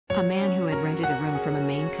A man who had rented a room from a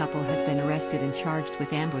Maine couple has been arrested and charged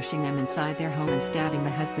with ambushing them inside their home and stabbing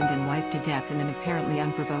the husband and wife to death in an apparently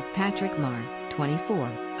unprovoked. Patrick Marr, 24,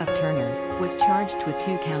 of Turner, was charged with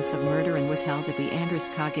 2 counts of murder and was held at the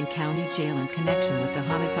Androscoggin County Jail in connection with the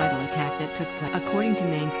homicidal attack that took place. According to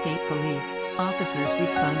Maine State Police, officers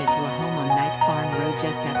responded to a home on Knight Farm Road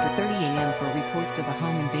just after 30 a.m. for reports of a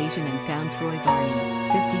home invasion and found Troy Varney,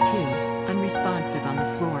 52, unresponsive on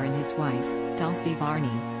the floor and his wife, Dulcie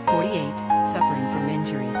Varney, 48, suffering from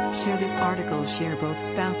injuries. This article share both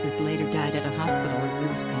spouses later died at a hospital at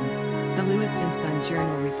Lewiston. The Lewiston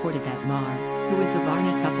Sun-Journal reported that Marr, who was the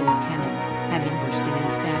Varney couple's tenant, had ambushed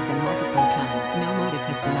and stabbed them multiple times. No motive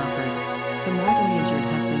has been offered. The mortally injured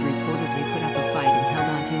husband reportedly put up a fight and held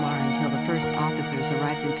on to Marr until the first officers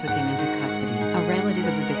arrived and took him into custody. A relative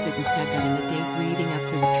of the decedent said that in the days leading up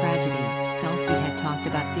to the tragedy, Dulcie had talked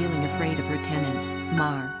about feeling afraid of her tenant,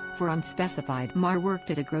 Marr, for unspecified. Marr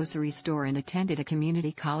worked at a grocery store and attended a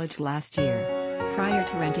community college last year. Prior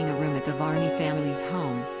to renting a room at the Varney family's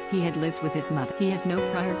home, he had lived with his mother. He has no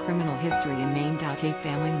prior criminal history in Maine. A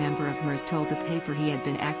family member of Marr's told the paper he had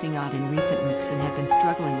been acting odd in recent weeks and had been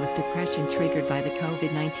struggling with depression triggered by the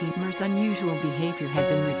COVID-19. Marr's unusual behavior had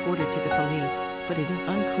been reported to the police, but it is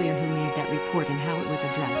unclear who made that report and how it was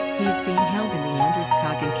addressed. He is being held in the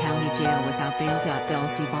Androscoggin County Jail without bail.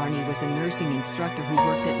 Dulcie Varney was a nursing instructor who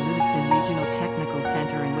worked at Lewiston Regional Technical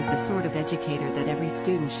Center and was the sort of educator that every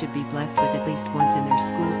student should be blessed with at least once in their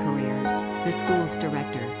school careers. The school's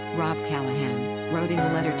director, Rob Callahan, wrote in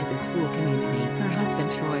a letter to the school community. Her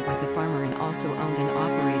husband Troy was a farmer and also owned and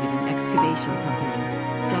operated an excavation company.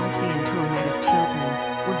 Dulcie and Troy met as children,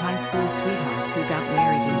 were high school sweethearts who got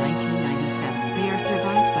married in 1997. They are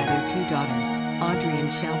survived by their 2 daughters, Audrey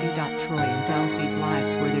and Shelby. Troy and Dulcie's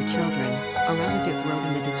lives were their children, a relative wrote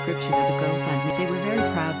in the description of the GoFundMe. They were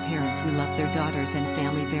very proud parents who loved their daughters and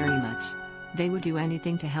family very much. They would do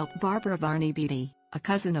anything to help. Barbara Varney Beatty, a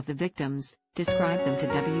cousin of the victims, described them to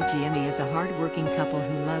WGME as a hard-working couple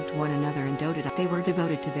who loved one another and doted. They were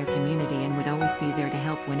devoted to their community and would always be there to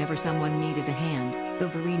help whenever someone needed a hand. The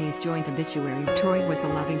Varney's joint obituary. Troy was a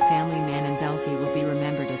loving family man and Dulcie will be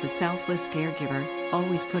remembered as a selfless caregiver,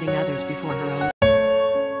 always putting others before her own.